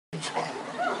before.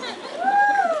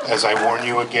 As I warn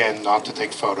you again not to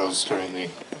take photos during the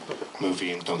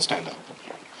movie and don't stand up.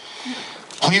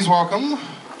 Please welcome,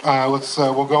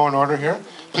 we'll go in order here.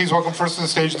 Please welcome first to the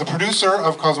stage the producer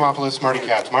of Cosmopolis, Marty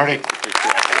Katz. Marty. A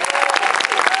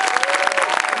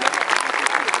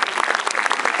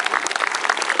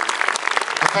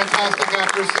fantastic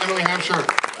actress, Emily Hampshire. Emily.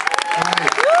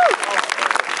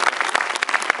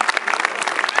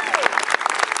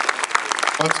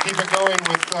 Let's keep it going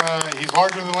with, he's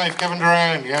larger than life, Kevin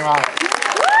Durand. Get him out.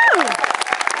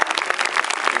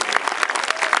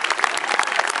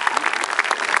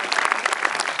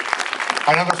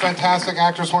 Another fantastic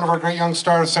actress, one of our great young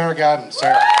stars, Sarah Gadden.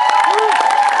 Sarah.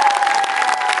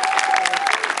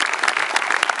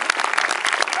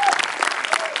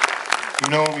 You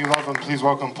know him, you love him. Please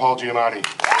welcome Paul Giamatti.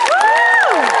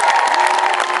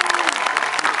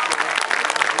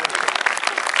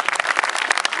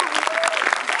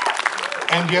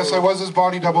 And yes, I was his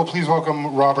body double. Please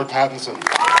welcome Robert Pattinson.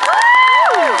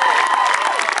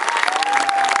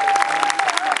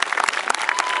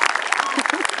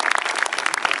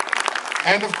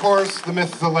 And of course, the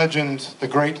myth, the legend, the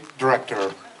great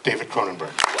director, David Cronenberg.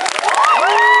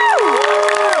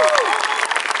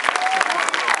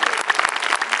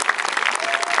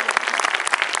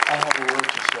 I have a word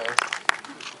to say.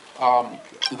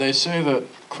 They say that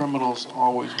criminals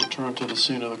always return to the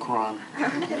scene of the crime.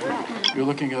 You're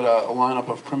looking at a lineup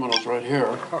of criminals right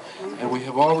here, and we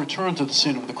have all returned to the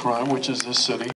scene of the crime, which is this city.